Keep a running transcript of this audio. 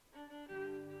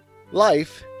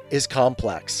Life is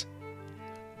complex.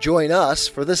 Join us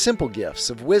for the simple gifts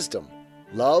of wisdom,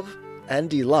 love, and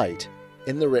delight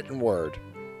in the written word.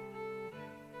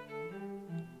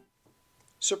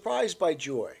 Surprised by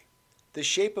Joy, The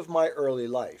Shape of My Early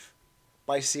Life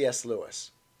by C.S.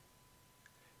 Lewis.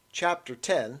 Chapter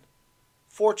 10,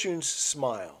 Fortune's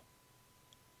Smile.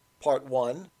 Part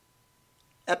 1,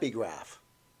 Epigraph.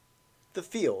 The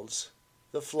fields,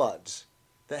 the floods,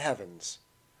 the heavens,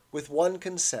 with one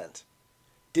consent,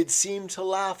 did seem to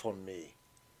laugh on me,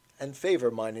 and favor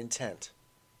mine intent.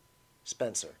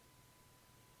 Spenser.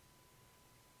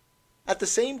 At the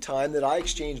same time that I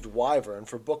exchanged Wyvern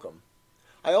for Bookham,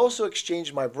 I also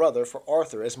exchanged my brother for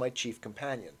Arthur as my chief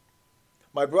companion.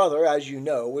 My brother, as you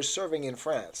know, was serving in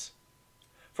France.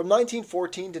 From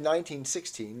 1914 to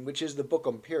 1916, which is the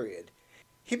Bookham period,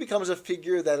 he becomes a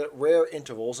figure that at rare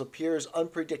intervals appears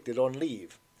unpredicted on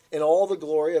leave, in all the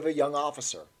glory of a young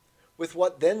officer, with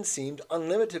what then seemed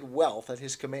unlimited wealth at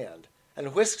his command,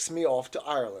 and whisks me off to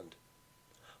Ireland.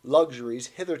 Luxuries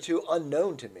hitherto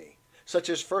unknown to me, such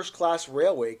as first-class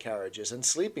railway carriages and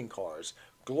sleeping cars,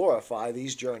 glorify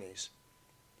these journeys.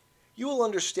 You will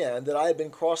understand that I have been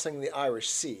crossing the Irish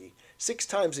Sea 6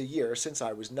 times a year since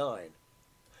I was 9.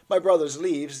 My brother's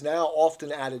leaves now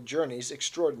often added journeys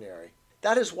extraordinary.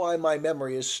 That is why my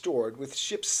memory is stored with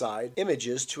shipside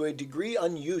images to a degree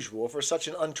unusual for such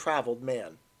an untravelled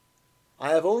man. I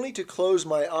have only to close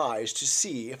my eyes to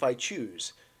see if I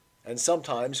choose, and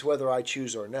sometimes whether I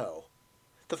choose or no,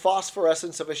 the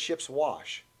phosphorescence of a ship's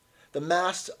wash, the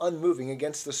mast unmoving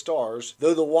against the stars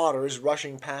though the water is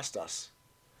rushing past us,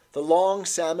 the long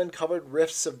salmon-covered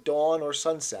rifts of dawn or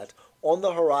sunset on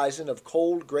the horizon of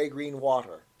cold gray-green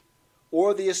water,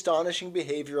 or the astonishing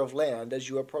behavior of land as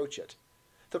you approach it,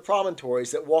 the promontories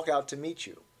that walk out to meet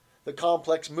you, the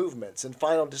complex movements and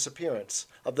final disappearance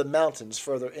of the mountains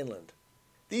further inland.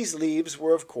 These leaves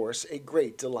were, of course, a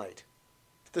great delight.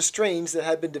 The strains that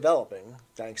had been developing,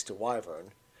 thanks to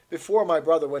Wyvern, before my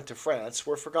brother went to France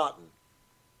were forgotten.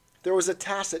 There was a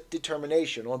tacit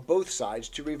determination on both sides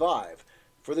to revive,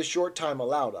 for the short time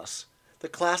allowed us, the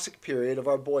classic period of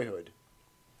our boyhood.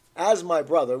 As my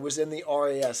brother was in the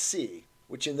RASC,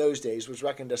 which in those days was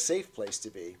reckoned a safe place to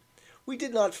be, we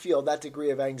did not feel that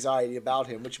degree of anxiety about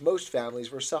him which most families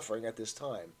were suffering at this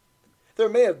time. There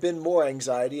may have been more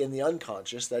anxiety in the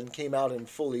unconscious than came out in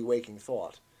fully waking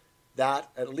thought. That,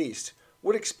 at least,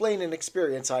 would explain an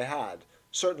experience I had,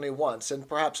 certainly once and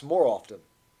perhaps more often.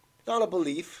 Not a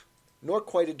belief, nor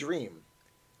quite a dream,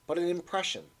 but an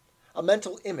impression, a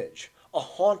mental image, a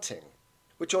haunting,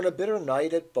 which on a bitter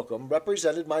night at Bookham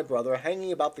represented my brother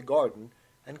hanging about the garden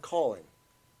and calling,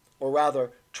 or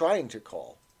rather trying to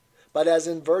call, but as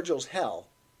in Virgil's Hell,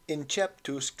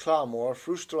 inceptus clamor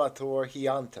frustrator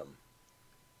hiantem.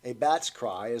 A bat's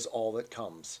cry is all that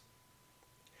comes.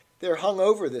 There hung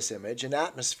over this image an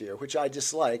atmosphere which I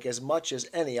dislike as much as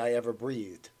any I ever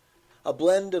breathed, a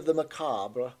blend of the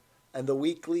macabre and the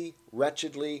weakly,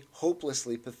 wretchedly,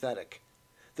 hopelessly pathetic,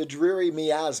 the dreary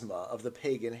miasma of the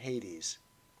pagan Hades.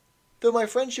 Though my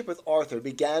friendship with Arthur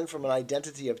began from an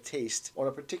identity of taste on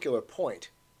a particular point,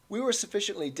 we were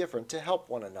sufficiently different to help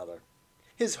one another.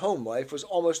 His home life was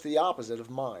almost the opposite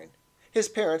of mine. His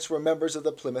parents were members of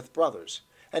the Plymouth Brothers,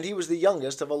 and he was the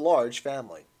youngest of a large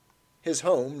family. His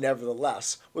home,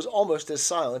 nevertheless, was almost as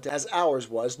silent as ours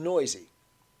was noisy.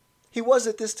 He was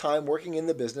at this time working in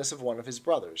the business of one of his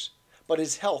brothers, but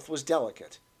his health was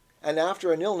delicate, and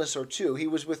after an illness or two he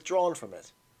was withdrawn from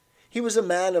it. He was a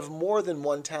man of more than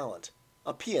one talent,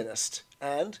 a pianist,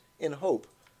 and, in hope,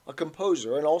 a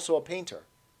composer and also a painter.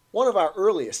 One of our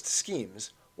earliest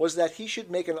schemes was that he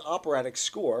should make an operatic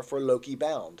score for Loki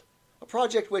Bound, a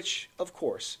project which, of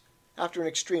course, after an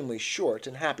extremely short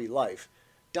and happy life,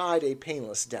 died a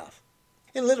painless death.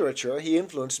 In literature he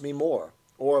influenced me more,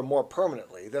 or more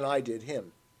permanently, than I did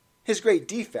him. His great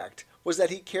defect was that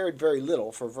he cared very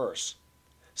little for verse.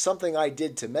 Something I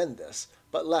did to mend this,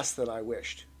 but less than I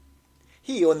wished.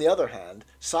 He, on the other hand,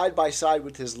 side by side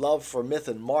with his love for myth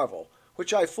and marvel,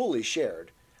 which I fully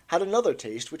shared, had another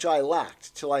taste which I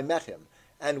lacked till I met him,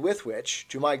 and with which,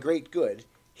 to my great good,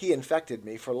 he infected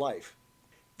me for life.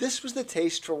 This was the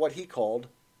taste for what he called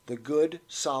the good,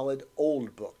 solid,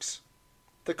 old books,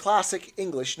 the classic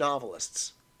English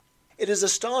novelists. It is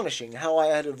astonishing how I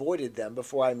had avoided them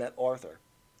before I met Arthur.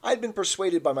 I had been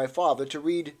persuaded by my father to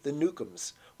read the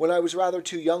Newcomes when I was rather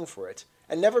too young for it,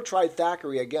 and never tried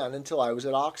Thackeray again until I was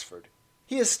at Oxford.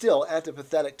 He is still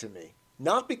antipathetic to me,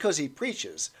 not because he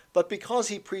preaches, but because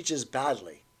he preaches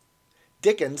badly.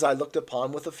 Dickens I looked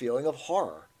upon with a feeling of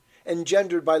horror,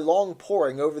 engendered by long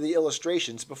poring over the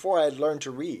illustrations before I had learned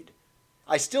to read.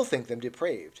 I still think them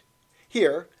depraved.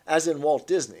 Here, as in Walt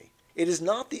Disney, it is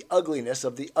not the ugliness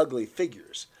of the ugly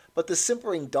figures, but the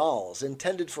simpering dolls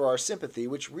intended for our sympathy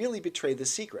which really betray the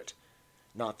secret.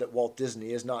 Not that Walt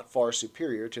Disney is not far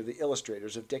superior to the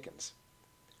illustrators of Dickens.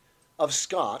 Of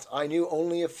Scott I knew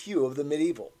only a few of the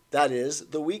medieval, that is,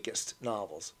 the weakest,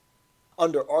 novels.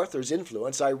 Under Arthur's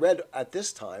influence I read at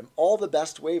this time all the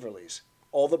best Waverleys,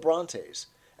 all the Brontes,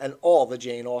 and all the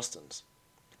Jane Austens.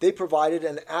 They provided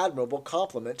an admirable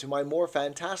complement to my more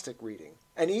fantastic reading,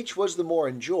 and each was the more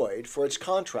enjoyed for its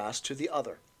contrast to the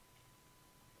other.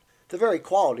 The very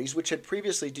qualities which had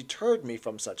previously deterred me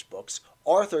from such books,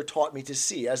 Arthur taught me to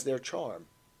see as their charm.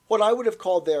 What I would have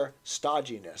called their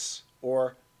stodginess,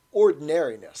 or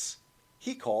ordinariness,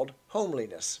 he called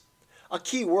homeliness, a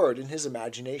key word in his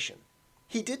imagination.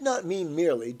 He did not mean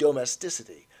merely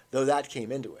domesticity, though that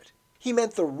came into it. He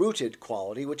meant the rooted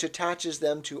quality which attaches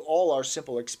them to all our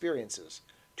simple experiences,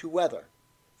 to weather,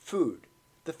 food,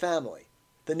 the family,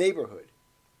 the neighborhood.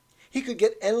 He could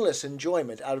get endless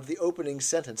enjoyment out of the opening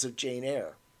sentence of Jane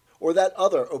Eyre, or that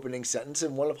other opening sentence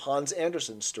in one of Hans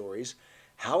Andersen's stories,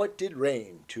 "How it did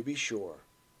rain, to be sure."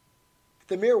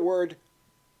 The mere word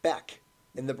 "beck"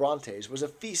 in the Brontes was a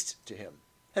feast to him,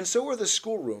 and so were the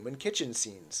schoolroom and kitchen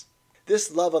scenes.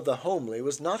 This love of the homely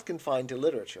was not confined to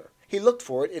literature. He looked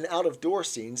for it in out-of-door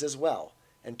scenes as well,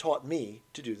 and taught me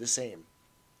to do the same.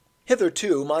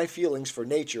 Hitherto my feelings for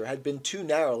nature had been too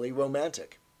narrowly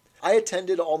romantic. I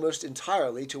attended almost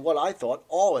entirely to what I thought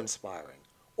awe-inspiring,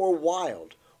 or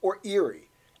wild, or eerie,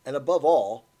 and above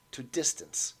all, to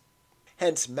distance.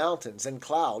 Hence mountains and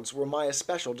clouds were my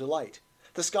especial delight.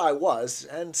 The sky was,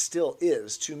 and still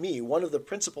is, to me one of the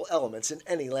principal elements in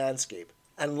any landscape,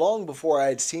 and long before I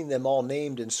had seen them all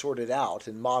named and sorted out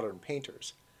in modern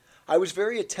painters, I was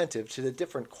very attentive to the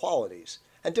different qualities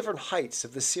and different heights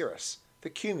of the cirrus, the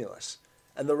cumulus,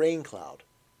 and the rain cloud.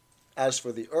 As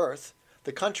for the earth,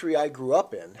 the country I grew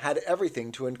up in had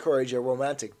everything to encourage a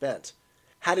romantic bent,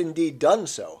 had indeed done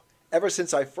so ever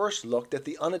since I first looked at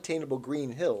the unattainable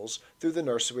green hills through the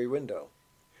nursery window.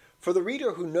 For the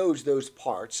reader who knows those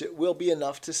parts, it will be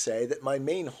enough to say that my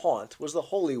main haunt was the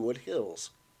Holywood Hills.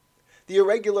 The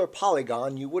irregular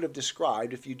polygon you would have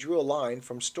described if you drew a line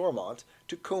from Stormont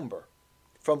to Comber,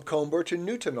 from Comber to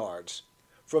Newtownards,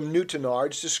 from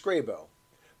Newtownards to Scrabo,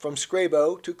 from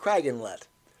Scrabo to Craginlet,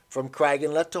 from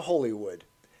Craginlet to Holywood,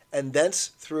 and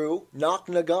thence through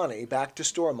Knocknagunny back to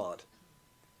Stormont.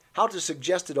 How to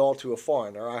suggest it all to a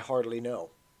foreigner I hardly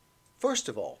know. First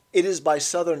of all, it is by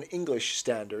southern English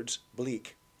standards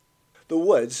bleak. The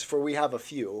woods, for we have a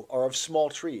few, are of small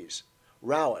trees,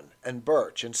 rowan and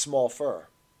birch and small fir.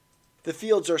 The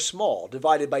fields are small,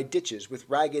 divided by ditches with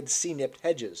ragged sea-nipped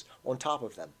hedges on top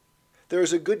of them. There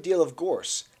is a good deal of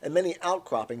gorse and many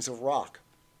outcroppings of rock.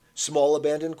 Small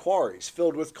abandoned quarries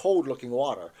filled with cold-looking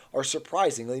water are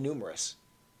surprisingly numerous.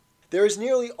 There is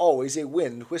nearly always a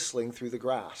wind whistling through the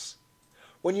grass.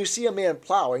 When you see a man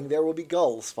plowing, there will be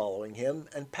gulls following him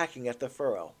and pecking at the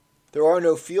furrow. There are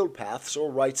no field paths or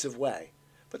rights of way,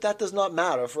 but that does not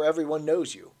matter, for everyone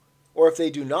knows you. Or if they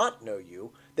do not know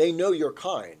you, they know your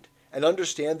kind, and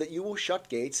understand that you will shut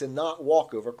gates and not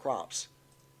walk over crops.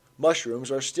 Mushrooms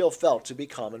are still felt to be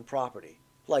common property,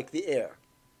 like the air.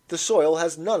 The soil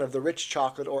has none of the rich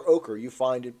chocolate or ochre you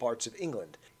find in parts of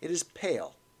England. It is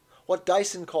pale, what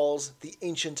Dyson calls the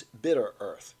ancient bitter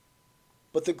earth.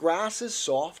 But the grass is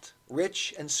soft,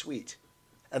 rich, and sweet,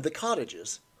 and the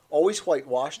cottages, always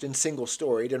whitewashed and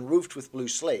single-storied and roofed with blue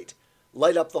slate,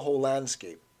 light up the whole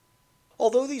landscape.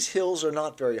 Although these hills are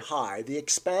not very high, the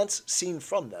expanse seen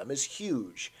from them is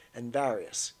huge and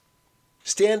various.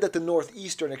 Stand at the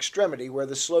northeastern extremity where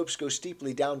the slopes go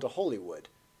steeply down to Holywood.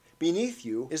 Beneath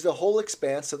you is the whole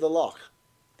expanse of the loch.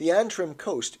 The Antrim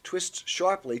coast twists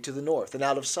sharply to the north and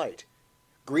out of sight.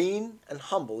 Green and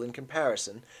humble in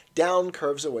comparison, Down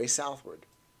curves away southward.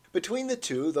 Between the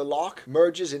two, the loch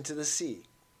merges into the sea.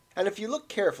 And if you look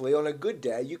carefully on a good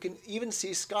day, you can even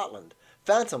see Scotland,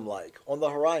 phantom-like, on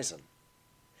the horizon.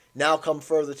 Now come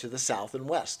further to the south and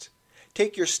west.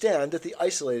 Take your stand at the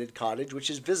isolated cottage which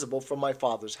is visible from my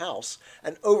father's house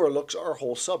and overlooks our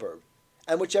whole suburb,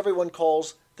 and which everyone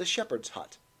calls the shepherd's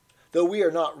hut, though we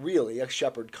are not really a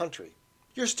shepherd country.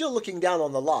 You're still looking down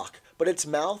on the loch, but its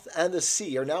mouth and the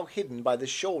sea are now hidden by the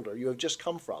shoulder you have just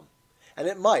come from, and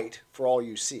it might, for all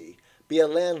you see, be a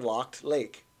landlocked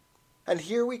lake. And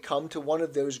here we come to one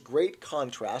of those great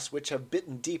contrasts which have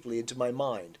bitten deeply into my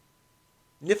mind.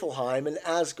 Niflheim and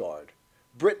Asgard,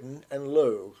 Britain and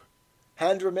Loge,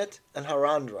 Handramit and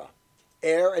Harandra,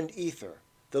 air and ether,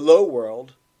 the low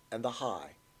world and the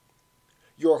high.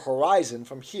 Your horizon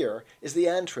from here is the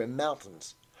Antrim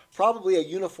Mountains, probably a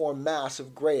uniform mass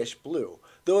of grayish blue,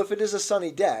 though if it is a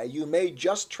sunny day, you may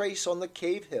just trace on the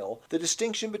cave hill the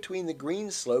distinction between the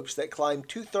green slopes that climb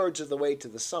 2/3 of the way to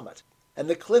the summit, and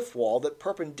the cliff wall that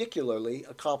perpendicularly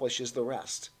accomplishes the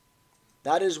rest.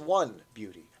 That is one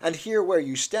beauty, and here where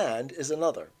you stand is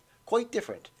another, quite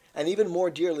different, and even more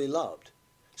dearly loved.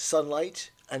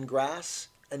 Sunlight and grass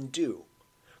and dew,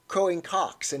 crowing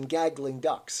cocks and gaggling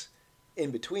ducks. In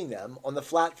between them, on the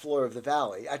flat floor of the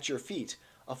valley, at your feet,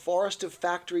 a forest of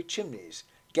factory chimneys,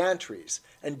 gantries,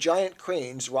 and giant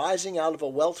cranes rising out of a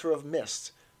welter of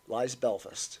mist, lies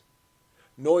Belfast.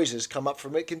 Noises come up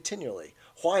from it continually,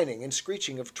 whining and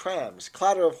screeching of trams,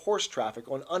 clatter of horse traffic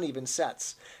on uneven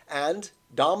sets, and,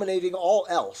 dominating all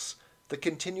else, the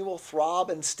continual throb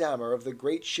and stammer of the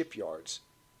great shipyards.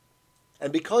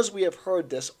 And because we have heard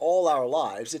this all our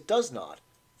lives, it does not,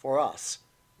 for us,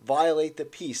 violate the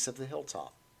peace of the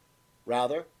hilltop.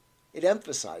 Rather, it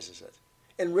emphasizes it,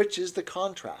 enriches the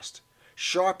contrast,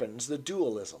 sharpens the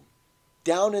dualism.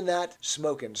 Down in that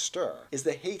smoke and stir is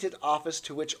the hated office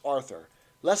to which Arthur,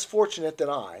 less fortunate than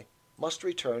I, must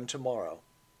return tomorrow.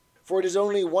 For it is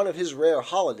only one of his rare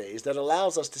holidays that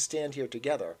allows us to stand here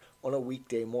together on a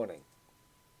weekday morning.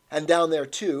 And down there,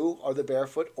 too, are the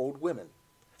barefoot old women,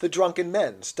 the drunken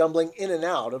men stumbling in and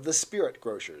out of the spirit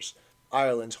grocers,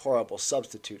 Ireland's horrible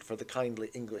substitute for the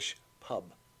kindly English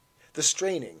pub, the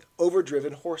straining,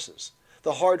 overdriven horses,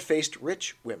 the hard-faced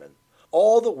rich women,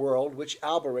 all the world which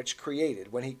Alberich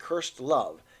created when he cursed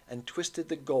love and twisted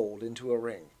the gold into a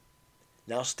ring.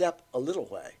 Now step a little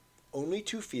way, only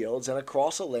 2 fields and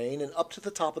across a lane and up to the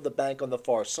top of the bank on the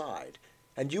far side,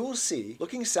 and you will see,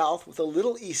 looking south with a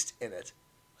little east in it,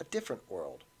 a different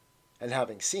world. And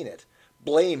having seen it,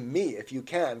 blame me if you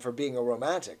can for being a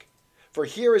romantic. For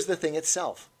here is the thing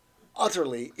itself,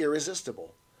 utterly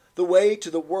irresistible, the way to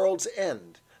the world's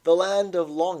end, the land of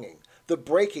longing, the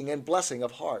breaking and blessing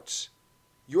of hearts.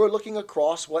 You are looking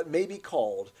across what may be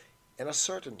called, in a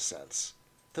certain sense,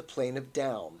 the plain of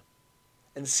Down,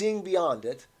 and seeing beyond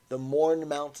it the Mourne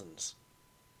Mountains.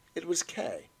 It was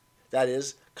Kay, that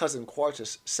is, Cousin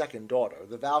Quartus' second daughter,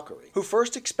 the Valkyrie, who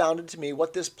first expounded to me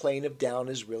what this plain of Down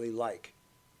is really like.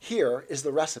 Here is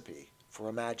the recipe for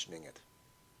imagining it.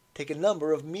 Take a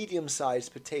number of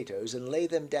medium-sized potatoes and lay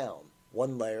them down,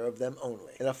 1 layer of them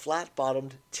only, in a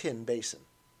flat-bottomed tin basin.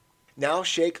 Now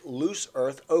shake loose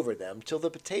earth over them till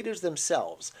the potatoes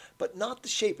themselves, but not the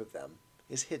shape of them,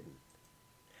 is hidden.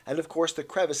 And of course the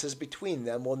crevices between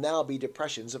them will now be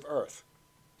depressions of earth.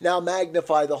 Now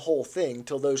magnify the whole thing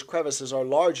till those crevices are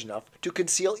large enough to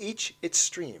conceal each its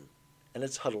stream and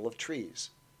its huddle of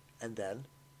trees. And then,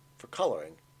 for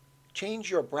coloring,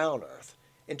 change your brown earth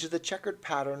into the checkered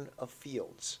pattern of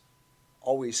fields,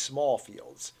 always small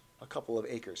fields, a couple of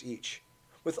acres each,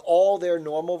 with all their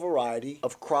normal variety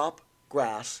of crop,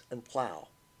 grass, and plow.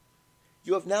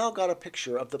 You have now got a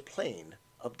picture of the plain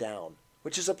of Down,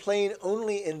 which is a plain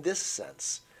only in this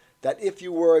sense, that if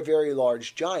you were a very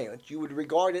large giant, you would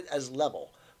regard it as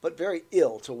level, but very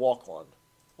ill to walk on,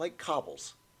 like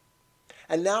cobbles.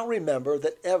 And now remember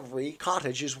that every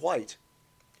cottage is white.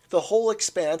 The whole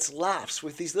expanse laughs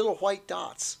with these little white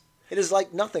dots. It is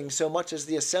like nothing so much as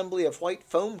the assembly of white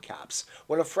foam caps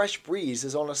when a fresh breeze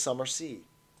is on a summer sea.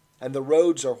 And the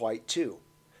roads are white too.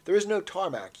 There is no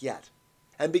tarmac yet.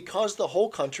 And because the whole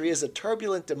country is a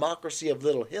turbulent democracy of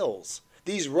little hills,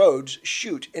 these roads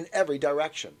shoot in every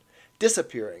direction,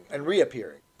 disappearing and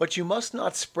reappearing. But you must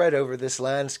not spread over this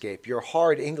landscape your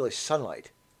hard English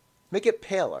sunlight. Make it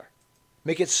paler.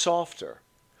 Make it softer.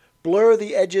 Blur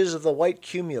the edges of the white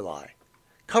cumuli.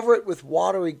 Cover it with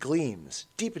watery gleams,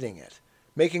 deepening it,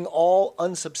 making all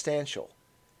unsubstantial.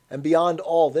 And beyond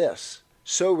all this,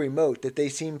 so remote that they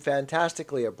seem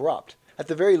fantastically abrupt, at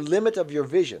the very limit of your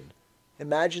vision,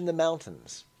 imagine the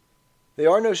mountains. They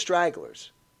are no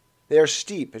stragglers. They are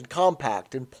steep and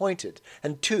compact and pointed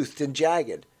and toothed and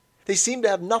jagged. They seem to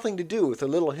have nothing to do with the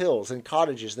little hills and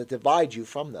cottages that divide you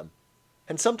from them.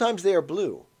 And sometimes they are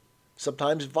blue,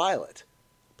 sometimes violet,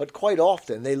 but quite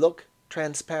often they look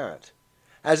transparent,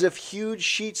 as if huge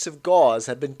sheets of gauze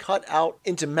had been cut out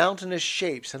into mountainous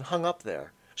shapes and hung up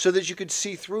there, so that you could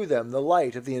see through them the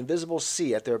light of the invisible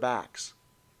sea at their backs.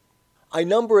 I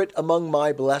number it among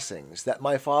my blessings that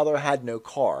my father had no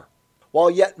car,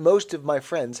 while yet most of my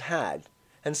friends had,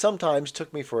 and sometimes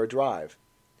took me for a drive.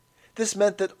 This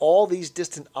meant that all these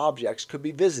distant objects could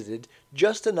be visited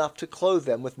just enough to clothe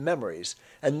them with memories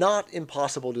and not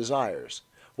impossible desires,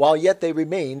 while yet they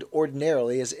remained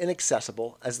ordinarily as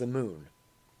inaccessible as the moon.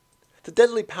 The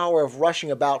deadly power of rushing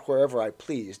about wherever I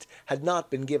pleased had not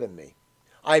been given me.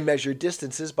 I measured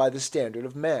distances by the standard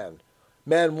of man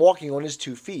walking on his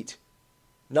 2 feet,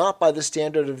 not by the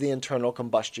standard of the internal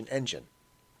combustion engine.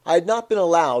 I had not been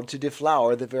allowed to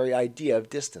deflower the very idea of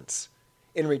distance.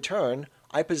 In return,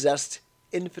 I possessed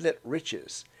infinite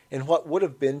riches in what would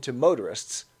have been to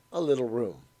motorists a little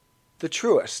room. The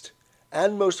truest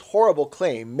and most horrible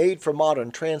claim made for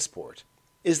modern transport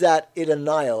is that it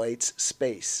annihilates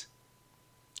space.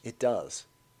 It does.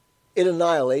 It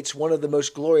annihilates one of the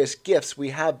most glorious gifts we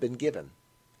have been given.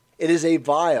 It is a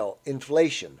vile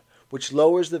inflation which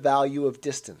lowers the value of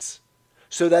distance,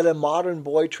 so that a modern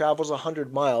boy travels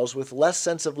 100 miles with less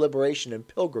sense of liberation and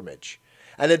pilgrimage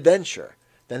and adventure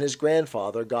than his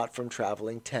grandfather got from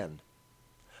traveling 10.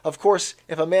 Of course,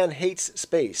 if a man hates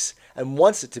space and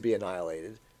wants it to be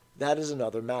annihilated, that is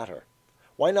another matter.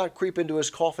 Why not creep into his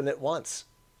coffin at once?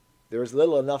 There is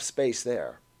little enough space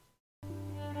there.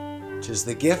 'Tis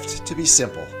the gift to be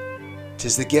simple.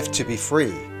 'Tis the gift to be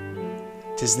free.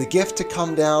 'Tis the gift to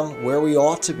come down where we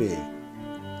ought to be.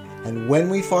 And when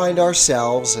we find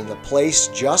ourselves in the place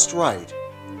just right,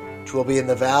 'twill be in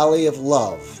the valley of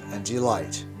love and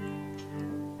delight.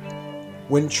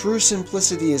 When true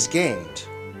simplicity is gained,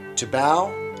 to bow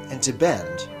and to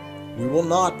bend, we will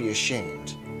not be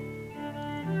ashamed.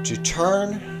 To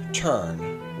turn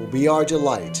will be our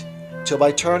delight, till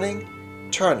by turning,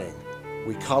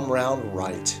 we come round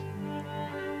right.